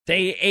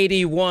Day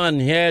 81.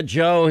 Yeah,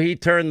 Joe, he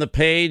turned the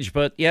page.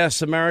 But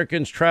yes,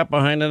 Americans trapped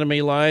behind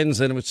enemy lines,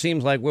 and it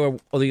seems like we're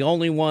the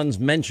only ones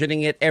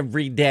mentioning it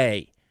every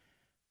day.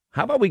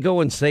 How about we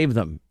go and save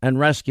them and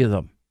rescue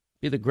them?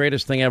 Be the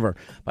greatest thing ever.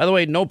 By the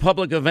way, no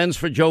public events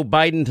for Joe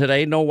Biden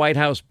today. No White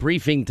House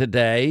briefing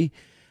today.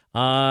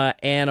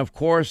 And, of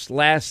course,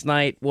 last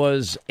night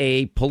was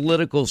a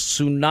political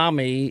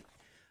tsunami.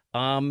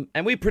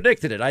 And we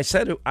predicted it. I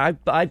said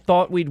I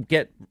thought we'd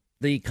get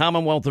the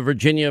Commonwealth of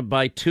Virginia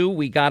by 2.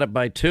 We got it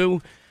by 2.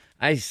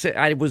 I said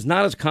I was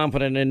not as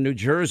confident in New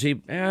Jersey.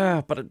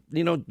 But,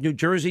 New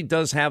Jersey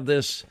does have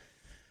this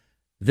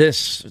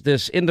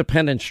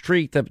independent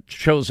streak that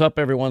shows up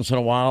every once in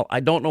a while.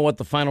 I don't know what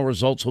the final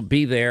results will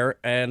be there,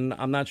 and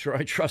I'm not sure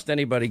I trust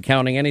anybody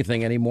counting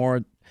anything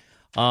anymore.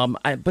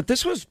 But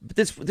this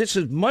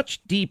is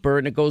much deeper,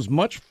 and it goes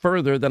much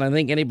further than I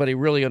think anybody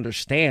really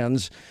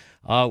understands.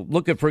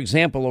 Look at, for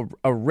example,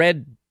 a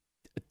red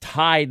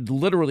tide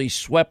literally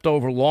swept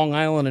over Long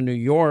Island and New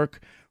York.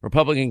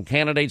 Republican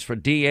candidates for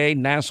DA,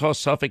 Nassau,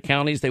 Suffolk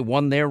counties, they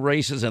won their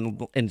races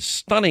in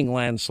stunning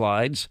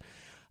landslides.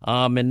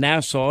 In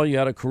Nassau, you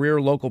had a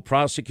career local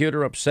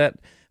prosecutor upset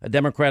a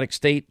Democratic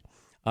state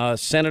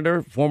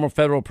senator, former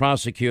federal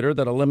prosecutor,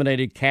 that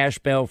eliminated cash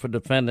bail for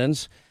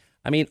defendants.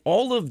 I mean,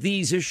 all of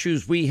these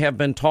issues we have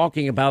been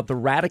talking about, the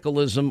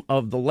radicalism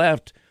of the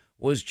left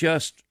was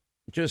just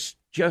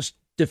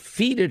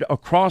defeated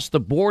across the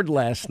board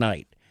last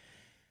night.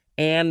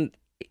 And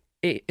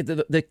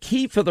the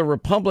key for the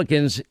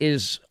Republicans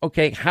is,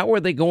 okay, how are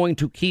they going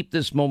to keep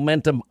this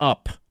momentum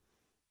up?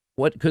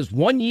 Because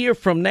 1 year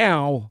from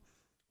now,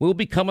 we'll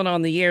be coming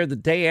on the air the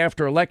day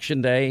after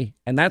Election Day,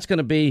 and that's going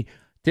to be,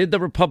 did the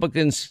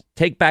Republicans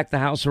take back the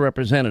House of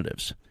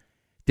Representatives?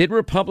 Did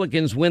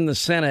Republicans win the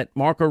Senate,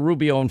 Marco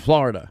Rubio in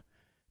Florida?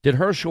 Did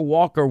Herschel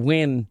Walker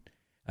win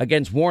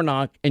against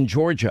Warnock in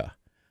Georgia?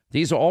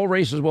 These are all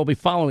races we'll be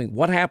following.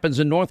 What happens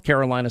in North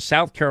Carolina,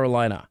 South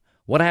Carolina?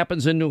 What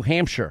happens in New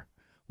Hampshire?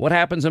 What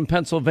happens in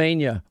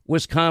Pennsylvania,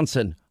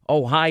 Wisconsin,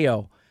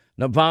 Ohio,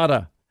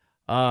 Nevada,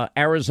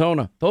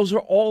 Arizona? Those are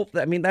all,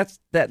 I mean,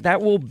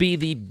 that will be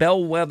the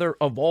bellwether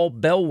of all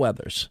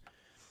bellwethers.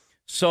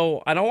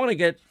 So I don't want to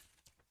get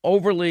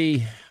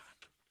overly,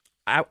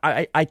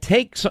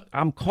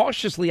 I'm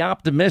cautiously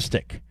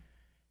optimistic,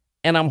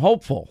 and I'm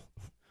hopeful.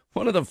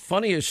 One of the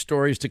funniest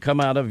stories to come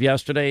out of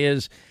yesterday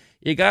is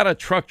you got a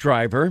truck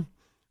driver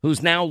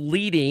who's now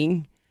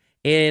leading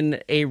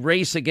in a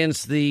race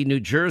against the New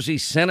Jersey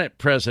Senate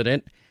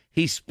president.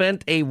 He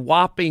spent a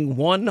whopping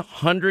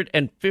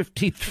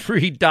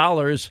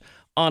 $153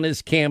 on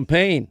his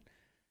campaign.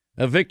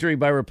 A victory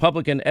by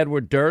Republican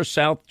Edward Durr,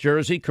 South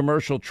Jersey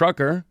commercial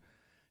trucker.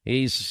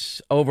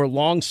 He's over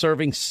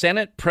long-serving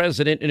Senate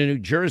president in New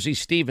Jersey,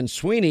 Stephen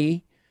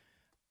Sweeney.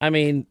 I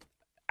mean,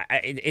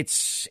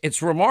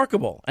 it's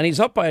remarkable. And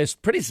he's up by a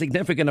pretty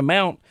significant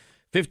amount,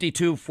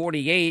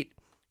 52-48,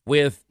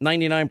 with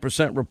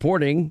 99%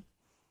 reporting.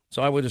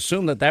 So I would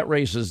assume that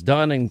race is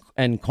done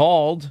and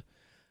called.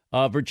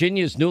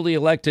 Virginia's newly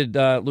elected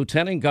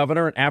lieutenant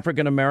governor, an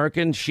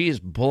African-American. She is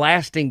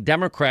blasting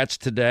Democrats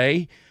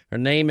today. Her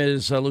name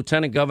is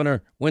Lieutenant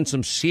Governor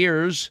Winsome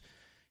Sears,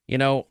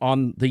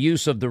 on the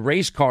use of the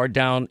race card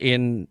down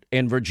in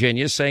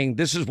Virginia, saying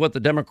this is what the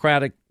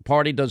Democratic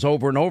Party does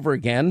over and over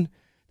again.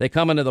 They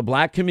come into the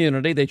black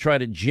community. They try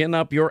to gin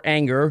up your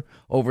anger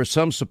over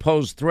some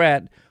supposed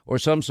threat or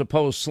some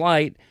supposed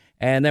slight.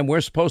 And then we're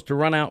supposed to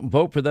run out and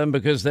vote for them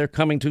because they're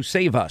coming to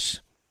save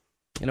us.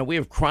 We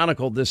have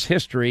chronicled this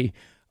history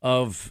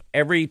of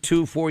every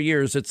 2-4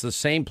 years. It's the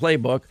same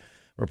playbook.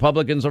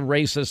 Republicans are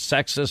racist,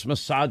 sexist,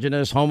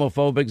 misogynist,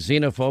 homophobic,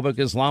 xenophobic,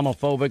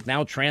 Islamophobic,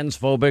 now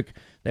transphobic.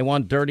 They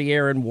want dirty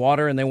air and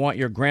water, and they want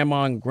your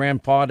grandma and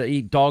grandpa to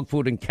eat dog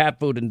food and cat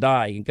food and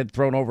die and get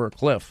thrown over a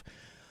cliff.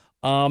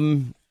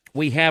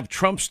 We have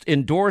Trump's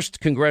endorsed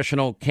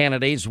congressional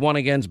candidates, one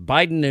against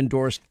Biden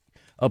endorsed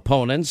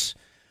opponents.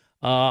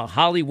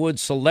 Hollywood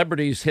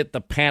celebrities hit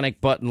the panic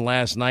button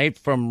last night,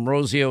 from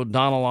Rosie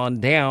O'Donnell on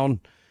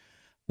down.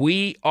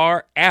 We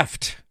are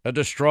effed, a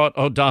distraught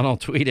O'Donnell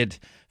tweeted.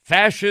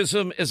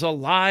 Fascism is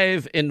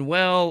alive and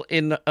well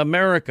in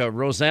America,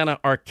 Rosanna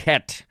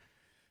Arquette.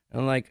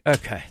 I'm like,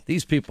 okay,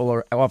 these people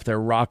are off their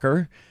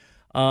rocker.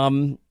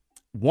 One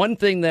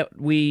thing that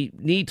we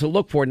need to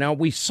look for now,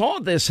 we saw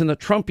this in the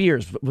Trump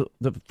years.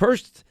 The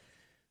first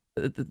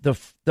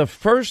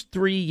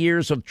 3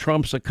 years of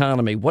Trump's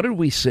economy, what did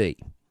we see?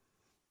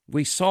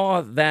 We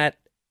saw that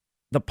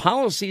the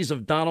policies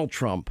of Donald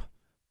Trump,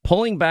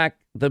 pulling back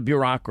the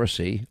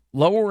bureaucracy,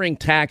 lowering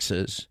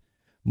taxes,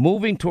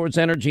 moving towards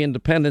energy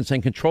independence,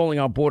 and controlling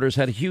our borders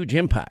had a huge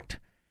impact.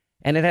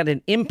 And it had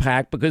an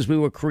impact because we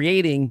were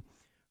creating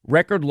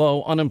record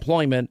low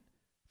unemployment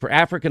for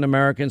African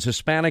Americans,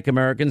 Hispanic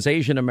Americans,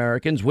 Asian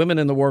Americans, women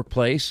in the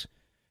workplace,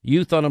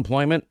 youth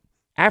unemployment,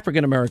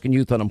 African American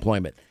youth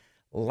unemployment.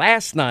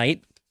 Last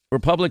night,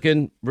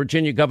 Republican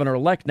Virginia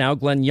governor-elect now,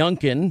 Glenn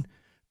Youngkin,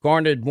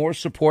 garnered more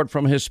support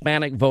from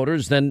Hispanic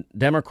voters than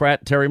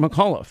Democrat Terry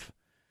McAuliffe.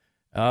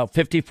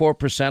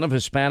 54% of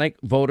Hispanic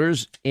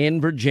voters in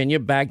Virginia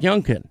back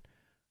Youngkin.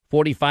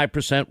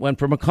 45% went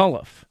for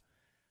McAuliffe.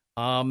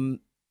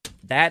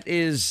 That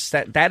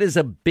is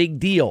a big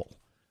deal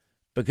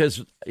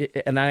because,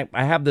 and I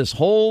have this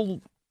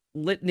whole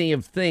litany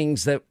of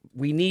things that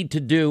we need to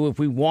do if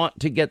we want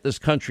to get this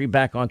country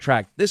back on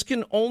track. This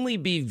can only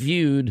be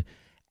viewed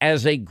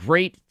as a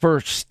great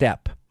first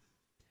step.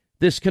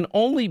 This can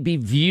only be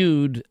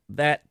viewed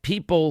that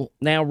people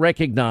now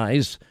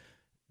recognize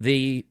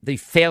the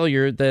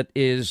failure that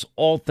is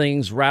all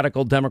things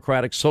radical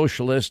democratic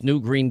socialist,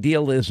 new Green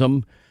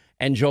Dealism,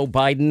 and Joe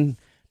Biden,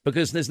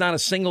 because there's not a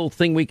single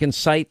thing we can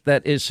cite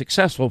that is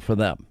successful for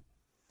them.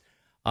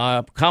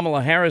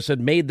 Kamala Harris had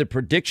made the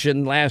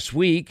prediction last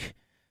week.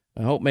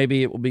 I hope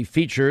maybe it will be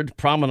featured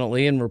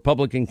prominently in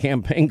Republican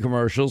campaign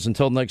commercials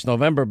until next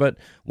November. But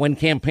when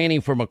campaigning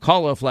for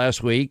McAuliffe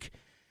last week,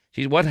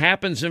 what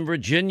happens in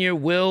Virginia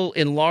will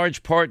in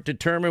large part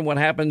determine what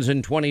happens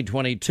in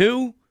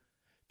 2022,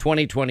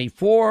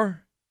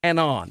 2024, and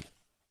on.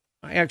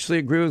 I actually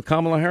agree with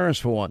Kamala Harris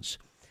for once.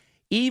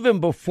 Even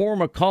before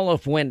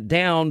McAuliffe went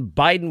down,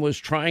 Biden was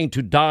trying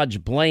to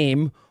dodge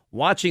blame,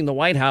 watching the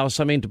White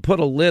House. I mean, to put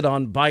a lid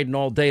on Biden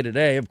all day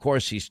today. Of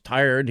course, he's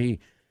tired. He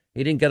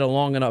didn't get a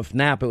long enough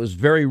nap. It was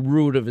very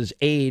rude of his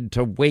aide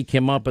to wake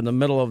him up in the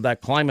middle of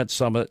that climate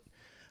summit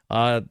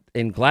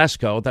in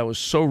Glasgow. That was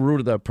so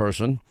rude of that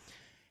person.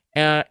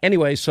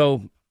 Anyway,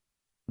 so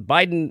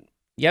Biden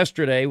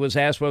yesterday was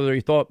asked whether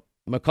he thought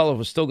McAuliffe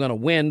was still going to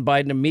win.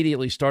 Biden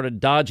immediately started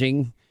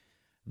dodging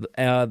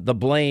the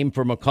blame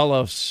for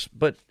McAuliffe's.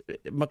 But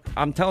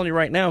I'm telling you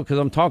right now, because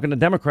I'm talking to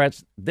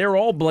Democrats, they're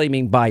all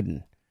blaming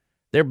Biden.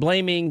 They're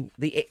blaming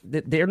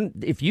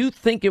if you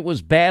think it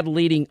was bad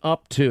leading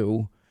up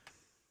to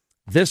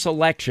this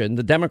election,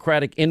 the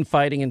Democratic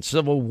infighting and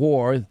civil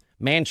war,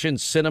 Manchin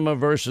Cinema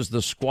versus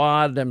the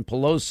Squad and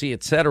Pelosi,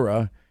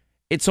 etc.,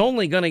 it's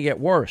only going to get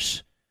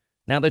worse.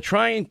 Now, they're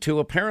trying to,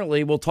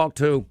 apparently, we'll talk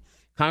to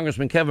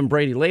Congressman Kevin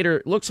Brady later.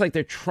 It looks like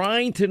they're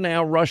trying to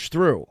now rush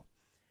through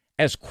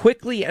as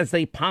quickly as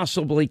they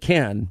possibly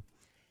can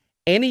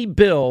any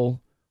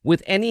bill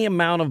with any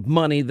amount of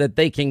money that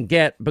they can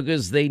get,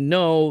 because they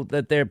know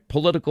that their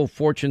political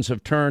fortunes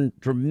have turned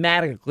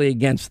dramatically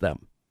against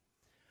them.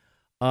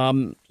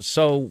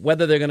 So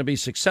whether they're going to be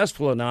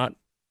successful or not,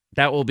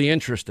 that will be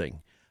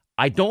interesting.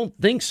 I don't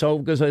think so,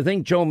 because I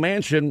think Joe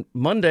Manchin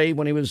Monday,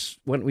 when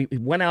we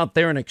went out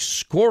there and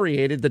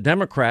excoriated the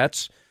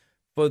Democrats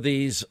for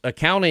these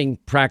accounting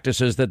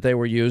practices that they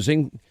were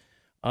using,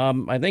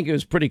 I think it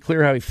was pretty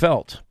clear how he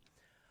felt.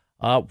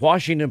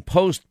 Washington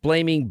Post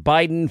blaming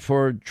Biden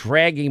for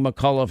dragging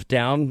McAuliffe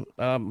down.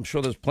 I'm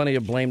sure there's plenty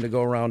of blame to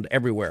go around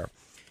everywhere.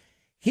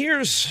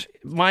 Here's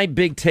my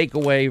big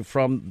takeaway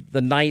from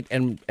the night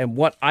and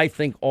what I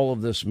think all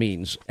of this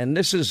means. And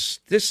this is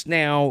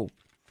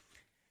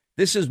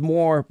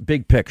more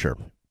big picture,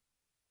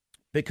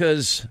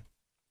 because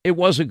it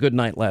was a good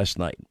night last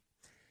night.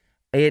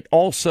 It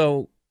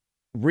also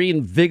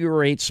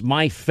reinvigorates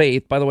my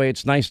faith. By the way,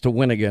 it's nice to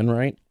win again,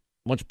 right?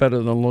 Much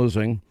better than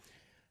losing.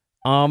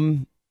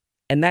 And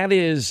that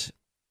is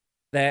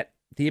that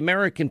the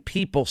American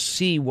people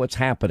see what's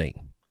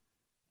happening,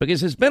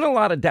 because there's been a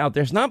lot of doubt.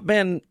 There's not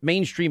been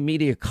mainstream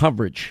media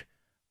coverage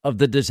of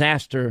the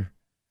disaster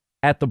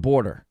at the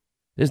border.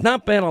 There's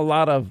not been a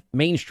lot of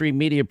mainstream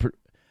media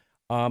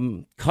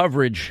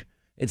coverage.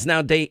 It's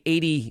now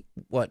day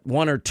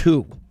 1 or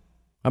 2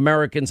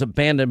 Americans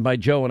abandoned by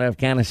Joe in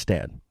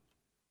Afghanistan.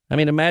 I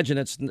mean, imagine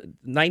it's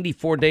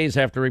 94 days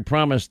after he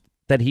promised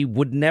that he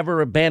would never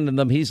abandon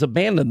them. He's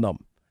abandoned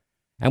them.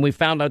 And we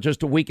found out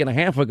just a week and a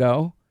half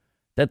ago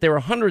that there are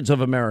hundreds of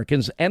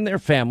Americans and their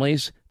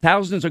families,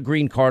 thousands of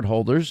green card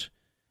holders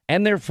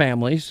and their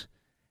families,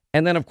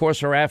 and then, of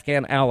course, our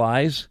Afghan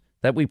allies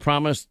that we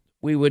promised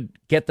we would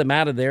get them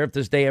out of there if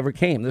this day ever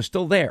came. They're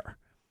still there.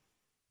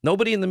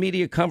 Nobody in the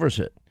media covers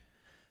it.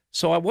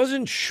 So I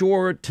wasn't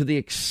sure to the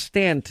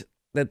extent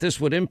that this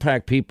would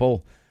impact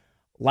people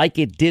like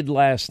it did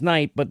last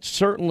night, but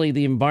certainly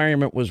the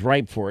environment was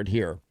ripe for it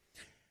here.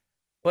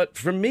 But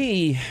for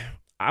me,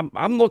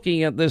 I'm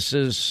looking at this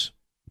as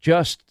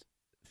just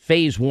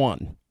phase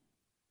 1.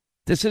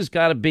 This has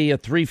got to be a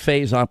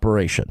 3-phase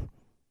operation.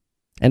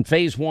 And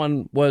phase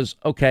 1 was,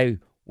 okay,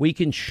 we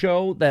can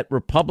show that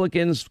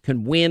Republicans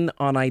can win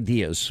on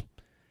ideas.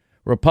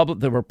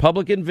 The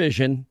Republican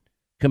vision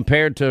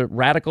compared to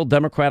radical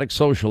democratic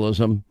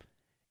socialism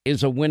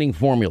is a winning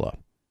formula.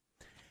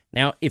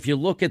 Now, if you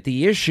look at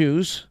the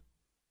issues,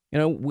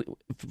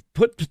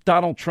 put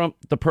Donald Trump,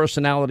 the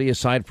personality,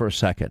 aside for a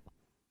second.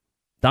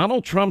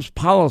 Donald Trump's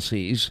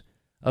policies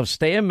of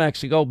stay in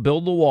Mexico,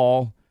 build the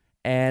wall,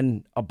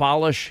 and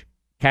abolish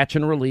catch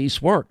and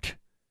release worked.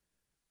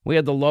 We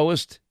had the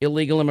lowest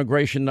illegal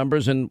immigration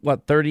numbers in,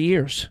 30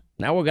 years.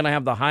 Now we're going to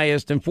have the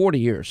highest in 40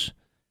 years.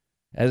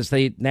 As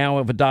they now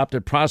have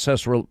adopted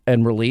process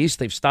and release,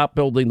 they've stopped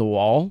building the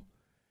wall,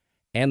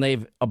 and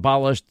they've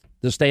abolished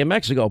the stay in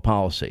Mexico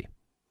policy.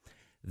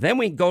 Then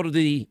we go to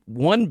the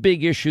one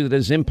big issue that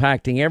is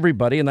impacting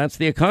everybody, and that's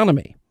the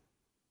economy.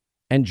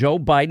 And Joe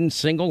Biden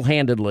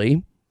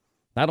single-handedly,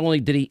 not only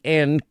did he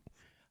end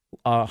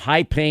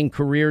high-paying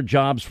career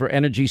jobs for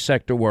energy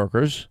sector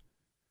workers.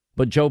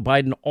 But Joe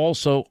Biden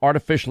also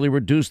artificially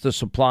reduced the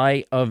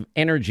supply of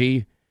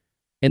energy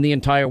in the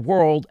entire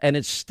world. And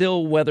it's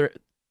still, whether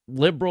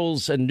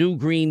liberals and New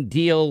Green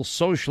Deal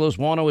socialists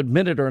want to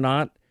admit it or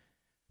not,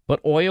 but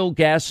oil,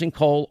 gas, and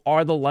coal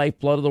are the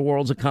lifeblood of the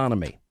world's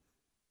economy.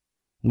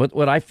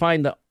 What I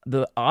find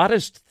the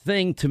oddest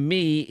thing to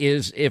me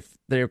is if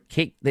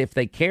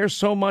they care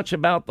so much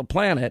about the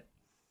planet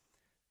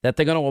that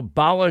they're going to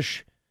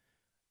abolish,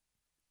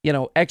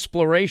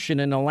 exploration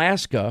in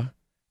Alaska,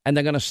 and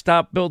they're going to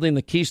stop building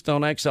the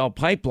Keystone XL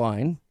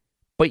pipeline,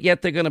 but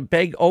yet they're going to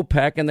beg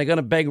OPEC and they're going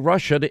to beg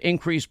Russia to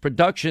increase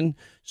production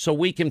so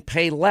we can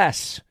pay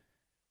less.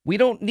 We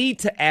don't need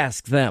to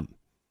ask them.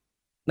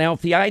 Now,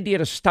 if the idea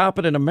to stop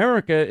it in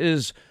America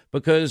is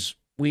because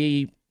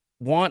we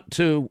want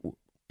to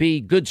be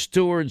good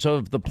stewards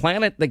of the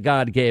planet that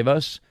God gave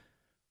us,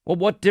 well,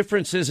 what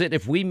difference is it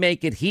if we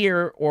make it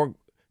here or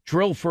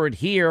drill for it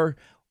here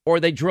or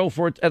they drill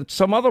for it at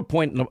some other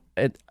point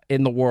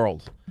in the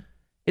world?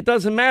 It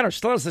doesn't matter. It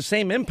still has the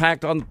same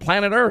impact on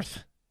planet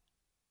Earth.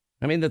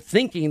 I mean, the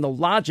thinking, the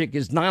logic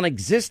is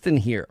non-existent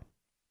here.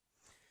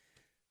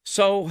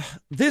 So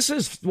this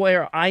is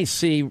where I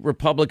see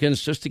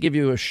Republicans, just to give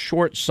you a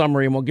short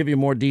summary, and we'll give you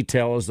more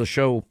detail as the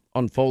show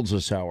unfolds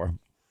this hour.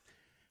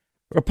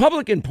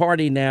 Republican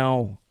Party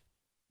now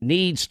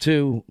needs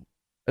to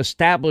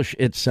establish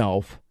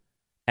itself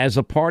as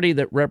a party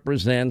that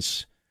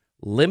represents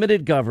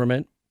limited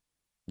government,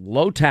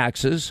 low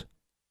taxes,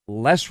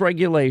 less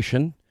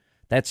regulation,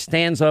 that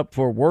stands up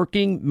for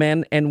working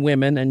men and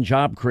women and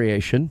job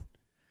creation.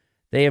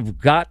 They have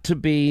got to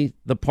be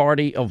the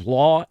party of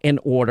law and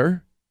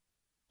order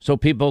so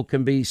people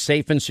can be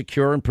safe and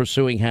secure in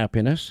pursuing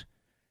happiness.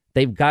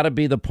 They've got to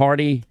be the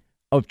party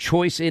of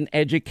choice in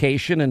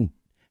education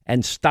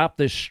and stop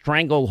this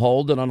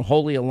stranglehold and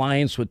unholy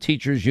alliance with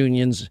teachers'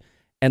 unions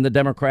and the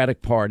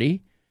Democratic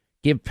Party.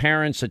 Give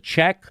parents a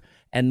check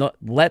and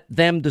let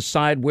them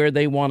decide where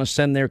they want to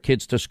send their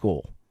kids to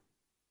school.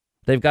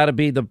 They've got to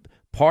be the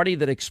party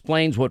that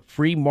explains what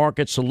free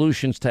market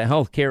solutions to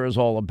health care is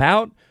all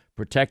about,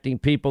 protecting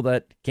people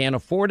that can't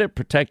afford it,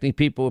 protecting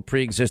people with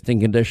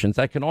pre-existing conditions.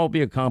 That can all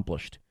be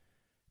accomplished.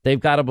 They've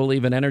got to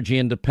believe in energy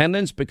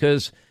independence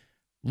because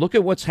look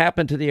at what's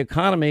happened to the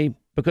economy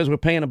because we're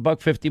paying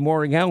 $1.50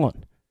 more a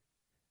gallon.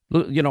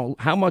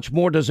 How much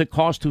more does it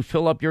cost to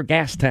fill up your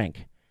gas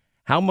tank?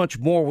 How much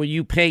more will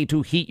you pay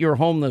to heat your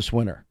home this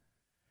winter?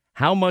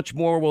 How much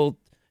more will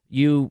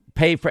you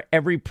pay for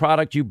every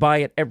product you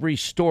buy at every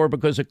store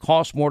because it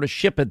costs more to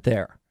ship it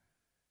there?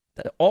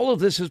 All of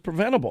this is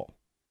preventable.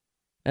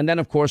 And then,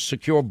 of course,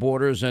 secure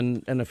borders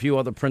and a few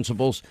other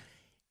principles.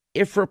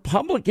 If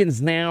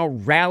Republicans now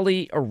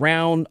rally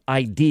around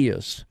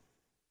ideas,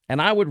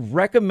 and I would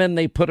recommend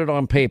they put it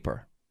on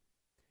paper,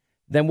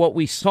 then what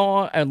we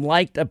saw and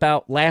liked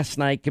about last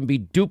night can be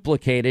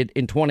duplicated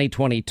in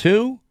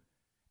 2022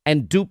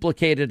 and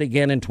duplicated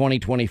again in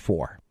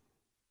 2024.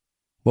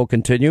 We'll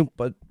continue,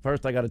 but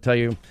first I got to tell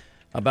you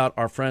about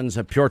our friends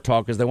at Pure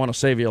Talk because they want to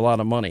save you a lot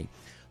of money.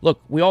 Look,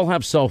 we all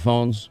have cell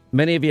phones.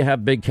 Many of you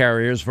have big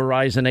carriers,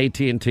 Verizon,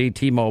 AT&T,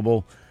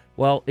 T-Mobile.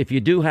 Well, if you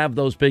do have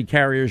those big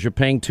carriers, you're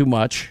paying too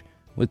much.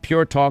 With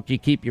Pure Talk, you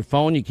keep your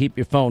phone, you keep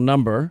your phone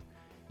number.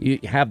 You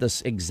have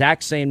this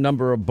exact same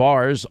number of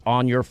bars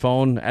on your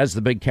phone as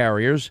the big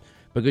carriers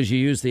because you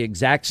use the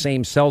exact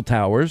same cell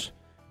towers,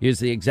 use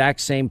the exact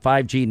same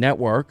 5G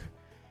network.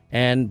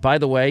 And by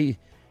the way,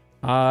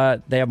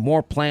 they have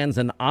more plans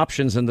and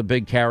options than the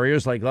big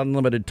carriers, like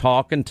unlimited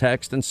talk and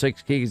text and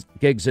 6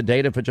 gigs of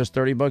data for just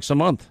 $30 a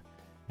month.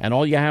 And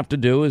all you have to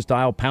do is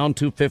dial pound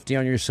 250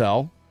 on your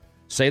cell,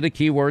 say the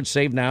keyword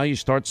save now. You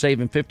start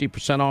saving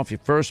 50% off your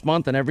first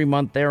month and every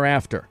month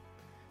thereafter.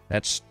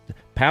 That's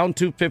pound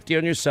 250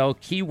 on your cell,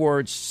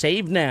 keyword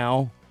save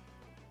now.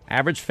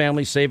 Average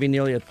family saving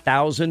nearly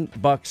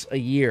 $1,000 a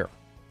year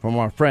from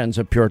our friends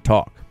at Pure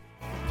Talk.